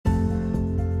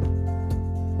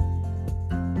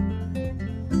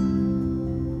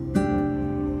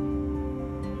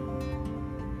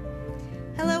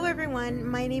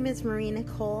everyone. My name is Marie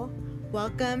Nicole.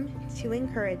 Welcome to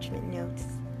Encouragement Notes.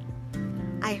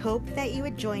 I hope that you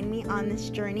would join me on this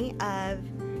journey of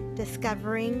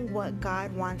discovering what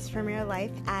God wants from your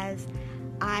life as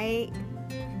I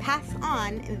pass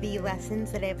on the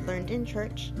lessons that I've learned in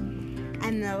church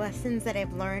and the lessons that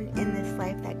I've learned in this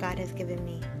life that God has given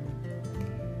me.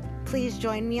 Please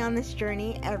join me on this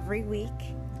journey every week,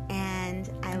 and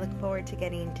I look forward to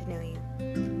getting to know you.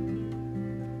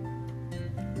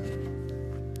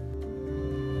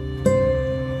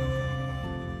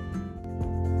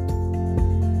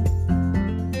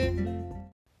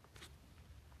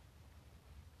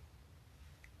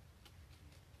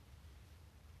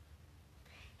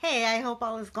 Hey, I hope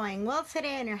all is going well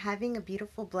today and you're having a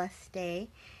beautiful, blessed day.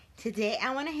 Today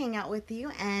I want to hang out with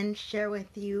you and share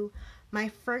with you my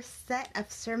first set of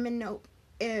sermon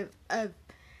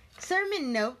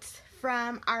notes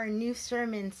from our new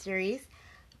sermon series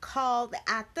called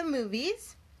At the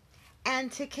Movies.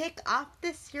 And to kick off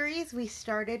this series, we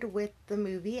started with the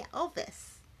movie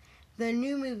Elvis, the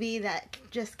new movie that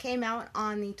just came out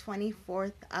on the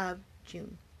 24th of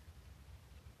June.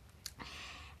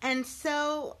 And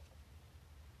so,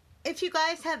 if you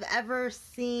guys have ever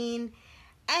seen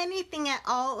anything at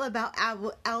all about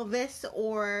Elvis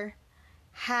or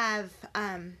have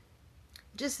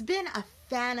just been a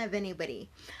fan of anybody,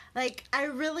 like, I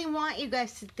really want you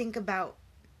guys to think about,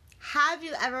 have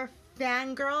you ever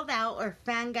fangirled out or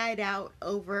fanguyed out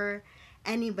over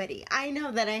anybody? I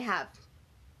know that I have.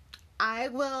 I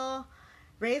will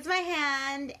raise my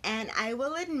hand and I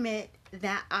will admit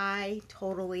that I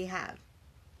totally have.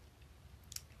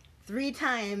 3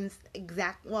 times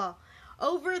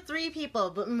over 3 people,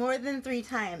 but more than 3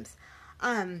 times.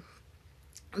 The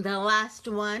last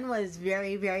one was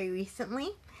very, very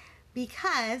recently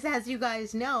because, as you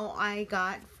guys know, I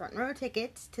got front row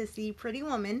tickets to see Pretty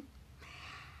Woman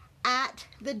at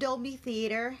the Dolby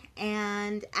Theater,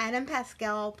 and Adam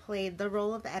Pascal played the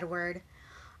role of Edward.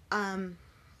 And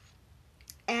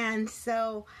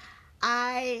so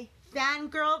I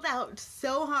fangirled out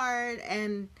so hard,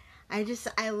 and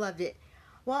I loved it.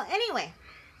 Well, anyway,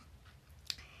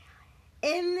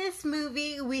 in this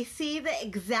movie, we see the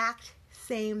exact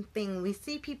same thing. We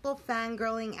see people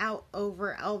fangirling out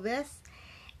over Elvis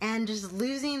and just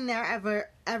losing their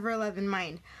ever-loving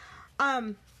mind.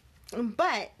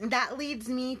 But that leads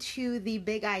me to the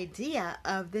big idea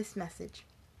of this message.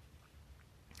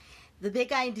 The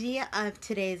big idea of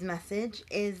today's message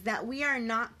is that we are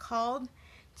not called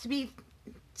to be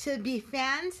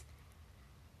fans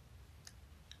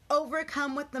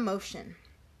overcome with emotion,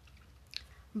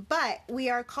 but we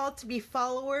are called to be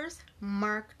followers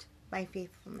marked by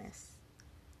faithfulness.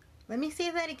 Let me say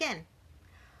that again.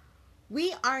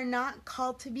 We are not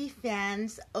called to be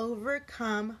fans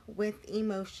overcome with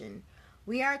emotion.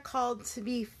 We are called to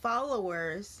be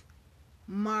followers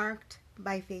marked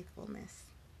by faithfulness.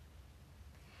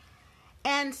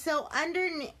 And so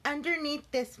underneath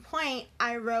this point,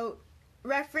 I wrote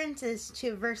references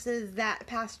to verses that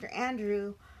Pastor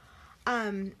Andrew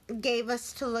gave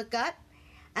us to look up,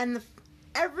 and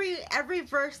every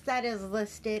verse that is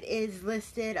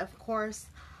listed, of course,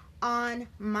 on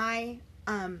my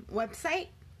website.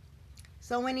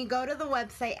 So when you go to the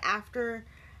website after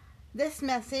this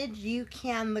message, you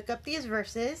can look up these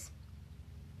verses.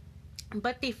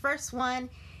 But the first one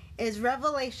is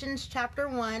Revelations chapter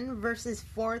 1, verses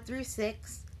 4 through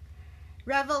 6.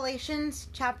 Revelations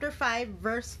chapter 5,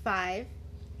 verse 5.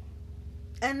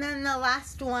 And then the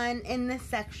last one in this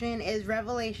section is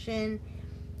Revelation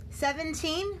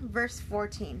 17, verse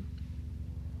 14.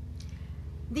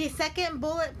 The second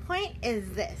bullet point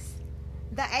is this: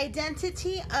 the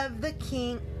identity of the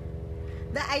king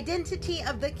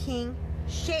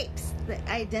shapes the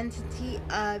identity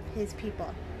of his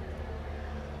people.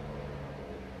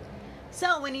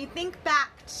 So when you think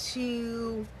back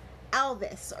to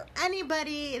Elvis or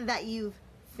anybody that you've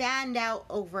fanned out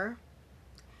over,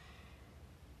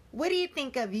 what do you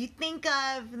think of? You think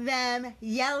of them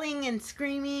yelling and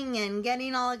screaming and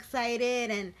getting all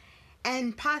excited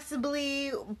and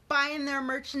possibly buying their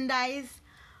merchandise,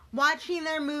 watching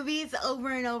their movies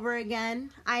over and over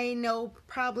again. I know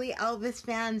probably Elvis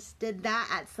fans did that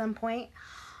at some point.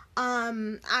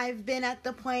 I've been at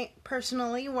the point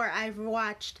personally where I've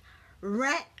watched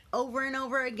Rent over and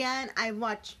over again. I've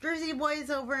watched Jersey Boys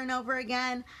over and over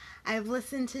again. I've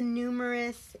listened to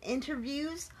numerous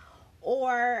interviews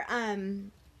or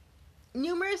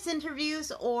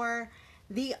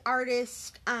the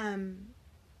artist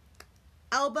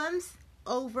albums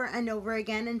over and over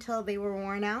again until they were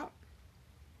worn out.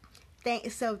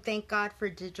 Thank God for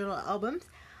digital albums.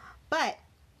 But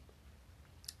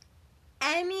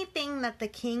anything that the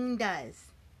king does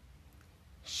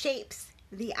shapes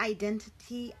the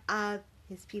identity of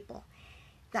his people.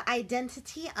 The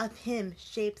identity of him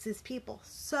shapes his people.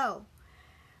 So,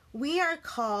 we are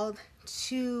called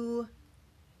to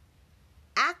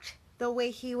act the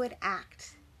way he would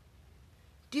act.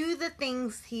 Do the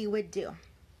things he would do.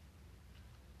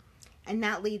 And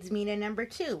that leads me to number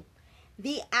 2.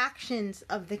 The actions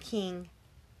of the king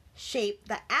shape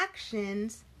the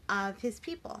actions of his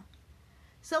people.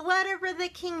 So whatever the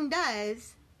king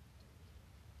does,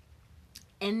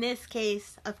 in this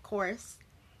case, of course,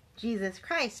 Jesus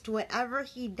Christ, whatever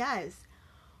he does,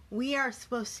 we are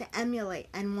supposed to emulate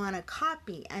and want to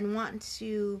copy and want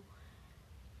to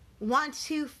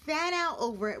fan out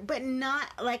over it, but not,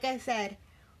 like I said,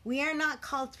 we are not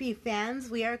called to be fans.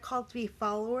 We are called to be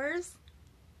followers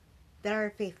that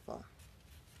are faithful.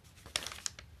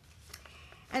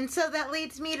 And so that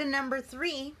leads me to number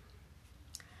 3.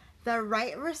 The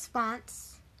right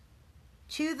response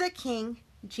to the King,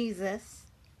 Jesus,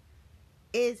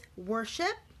 is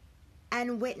worship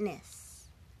and witness.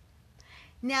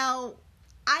 Now,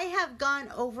 I have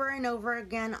gone over and over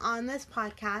again on this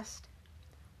podcast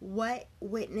what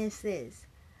witness is.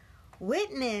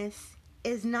 Witness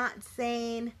is not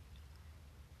saying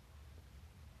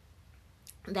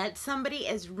that somebody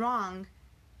is wrong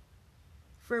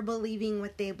for believing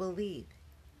what they believe.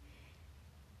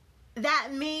 That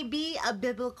may be a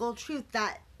biblical truth,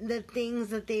 that the things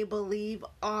that they believe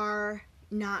are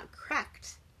not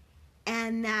correct,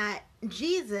 and that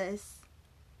Jesus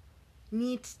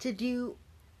needs to do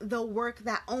the work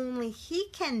that only he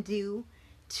can do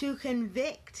to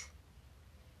convict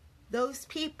those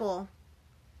people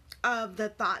of the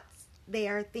thoughts they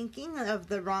are thinking, of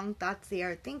the wrong thoughts they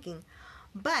are thinking.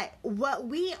 But what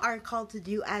we are called to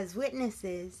do as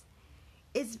witnesses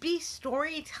is be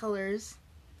storytellers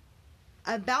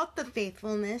about the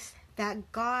faithfulness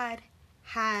that God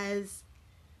has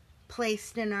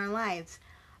placed in our lives,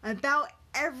 about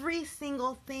every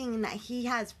single thing that he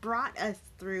has brought us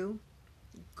through,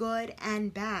 good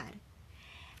and bad.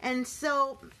 And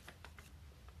so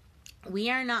we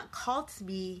are not called to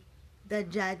be the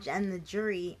judge and the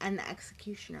jury and the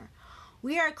executioner.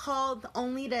 We are called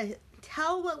only to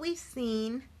tell what we've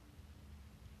seen,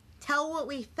 tell what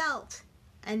we felt,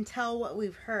 and tell what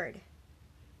we've heard.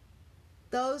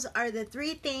 Those are the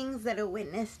 3 things that a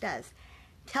witness does.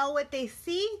 Tell what they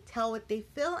see, tell what they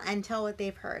feel, and tell what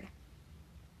they've heard.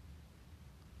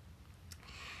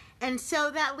 And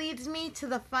so that leads me to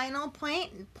the final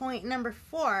point number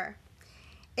 4,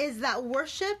 is that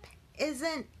worship is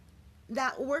an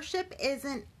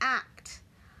act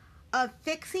of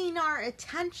fixing our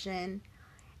attention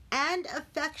and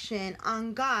affection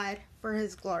on God for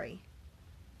his glory.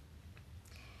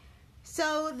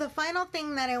 So the final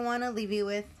thing that I want to leave you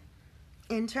with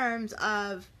in terms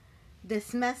of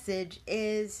this message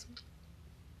is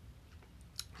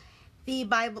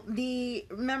the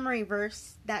memory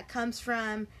verse that comes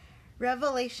from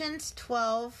Revelations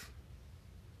 12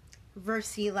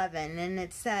 verse 11, and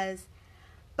it says,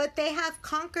 "But they have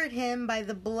conquered him by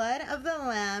the blood of the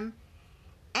Lamb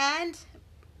and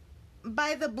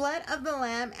by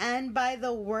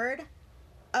the word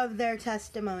of their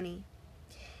testimony.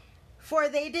 For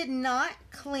they did not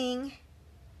cling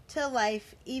to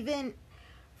life even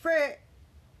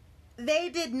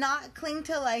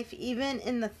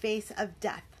in the face of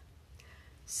death."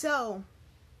 So,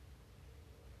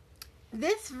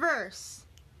 this verse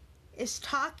is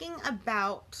talking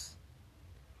about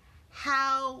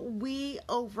how we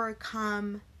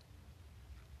overcome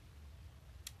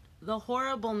the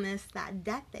horribleness that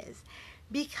death is.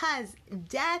 Because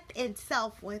death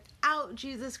itself, without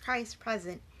Jesus Christ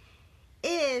present,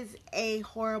 is a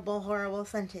horrible, horrible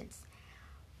sentence.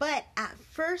 But at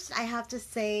first, I have to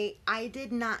say, I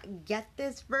did not get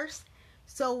this verse.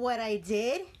 So what I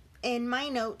did in my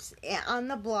notes on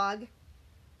the blog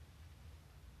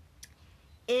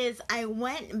is I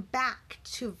went back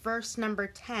to verse number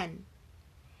 10.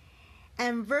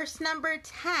 And verse number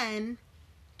 10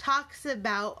 talks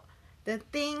about the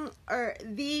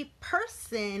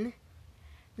person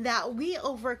that we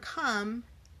overcome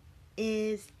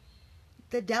is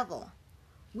the devil.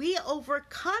 We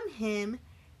overcome him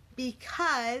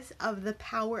because of the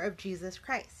power of Jesus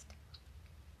Christ.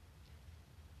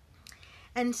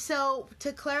 And so,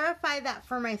 to clarify that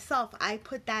for myself, I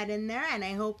put that in there, and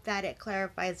I hope that it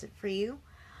clarifies it for you.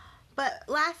 But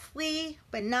lastly,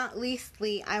 but not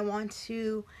leastly, I want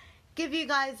to give you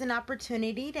guys an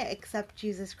opportunity to accept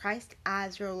Jesus Christ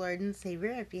as your Lord and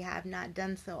Savior if you have not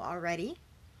done so already.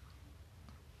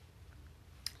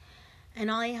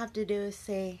 And all you have to do is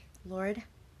say, "Lord,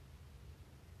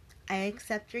 I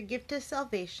accept your gift of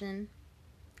salvation.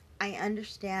 I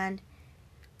understand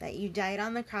that you died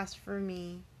on the cross for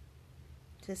me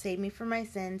to save me from my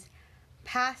sins,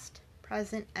 past,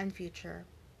 present, and future.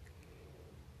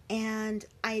 And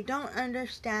I don't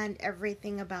understand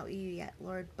everything about you yet,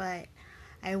 Lord, but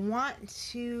I want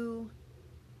to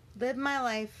live my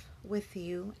life with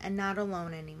you and not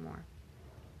alone anymore.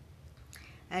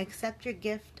 I accept your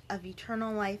gift of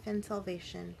eternal life and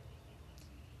salvation.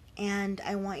 And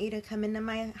I want you to come into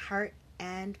my heart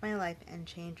and my life and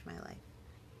change my life.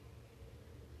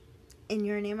 In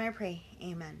your name I pray,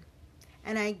 amen.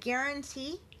 And I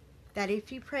guarantee that if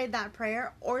you prayed that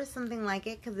prayer or something like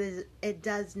it, because it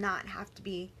does not have to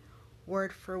be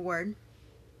word for word,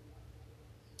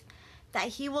 that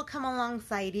he will come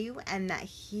alongside you and that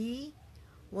he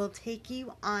will take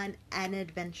you on an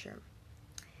adventure.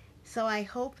 So I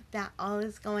hope that all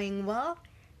is going well,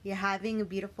 you're having a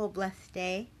beautiful, blessed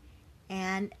day,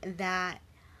 and that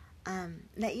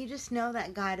you just know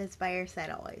that God is by your side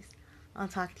always. I'll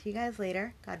talk to you guys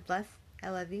later. God bless. I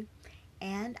love you.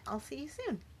 And I'll see you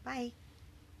soon. Bye.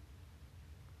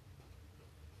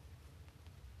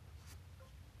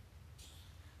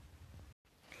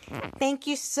 Thank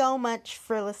you so much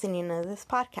for listening to this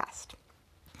podcast.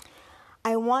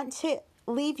 I want to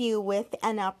leave you with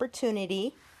an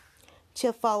opportunity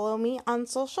to follow me on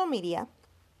social media.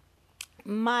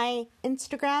 My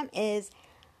Instagram is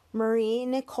Marie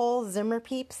Nicole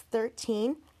Zimmerpeeps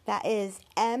 13. That is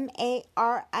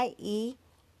MariNicoleZimmerPeeps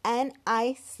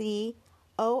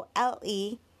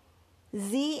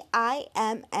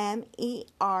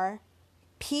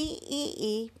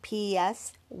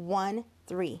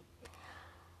 13.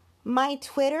 My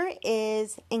Twitter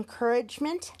is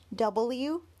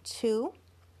EncouragementW2.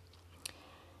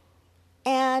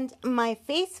 And my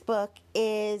Facebook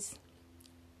is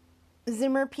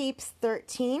Zimmerpeeps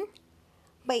 13.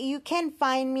 But you can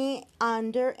find me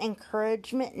under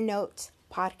Encouragement Notes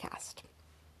Podcast.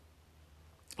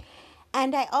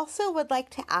 And I also would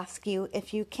like to ask you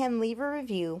if you can leave a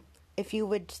review, if you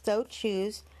would so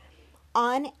choose,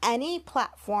 on any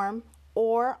platform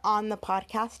or on the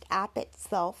podcast app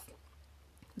itself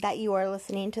that you are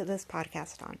listening to this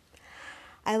podcast on.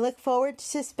 I look forward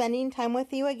to spending time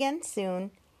with you again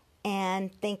soon,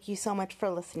 and thank you so much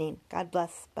for listening. God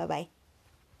bless. Bye-bye.